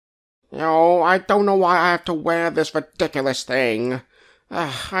Oh, I don't know why I have to wear this ridiculous thing.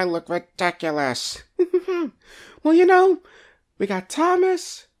 I look ridiculous. Well, we got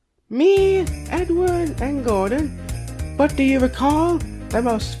Thomas, me, Edward, and Gordon. But do you recall the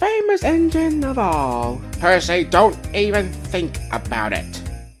most famous engine of all? Percy, don't even think about it.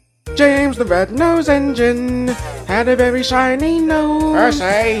 James the Red-Nosed Engine had a very shiny nose.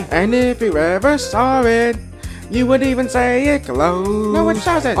 Percy! And if you ever saw it, you would even say it glows. No, it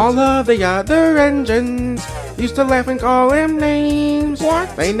doesn't. All of the other engines used to laugh and call him names.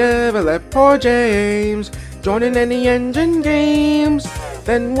 What? They never let poor James join in any engine games.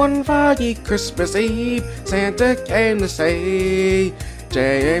 Then one foggy Christmas Eve, Santa came to say,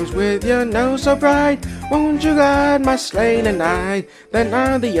 James, with your nose so bright, won't you ride my sleigh tonight? Then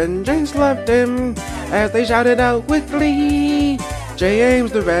all the engines loved him as they shouted out with glee,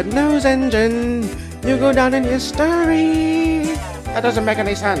 James the Red-Nosed Engine, you go down in history. That doesn't make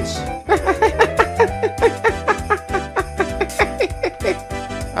any sense.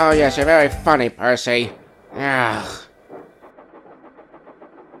 Oh yes, you're very funny, Percy. Ugh.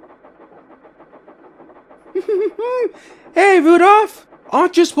 Hey, Rudolph!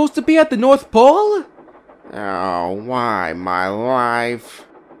 Aren't you supposed to be at the North Pole? Oh, why, my life?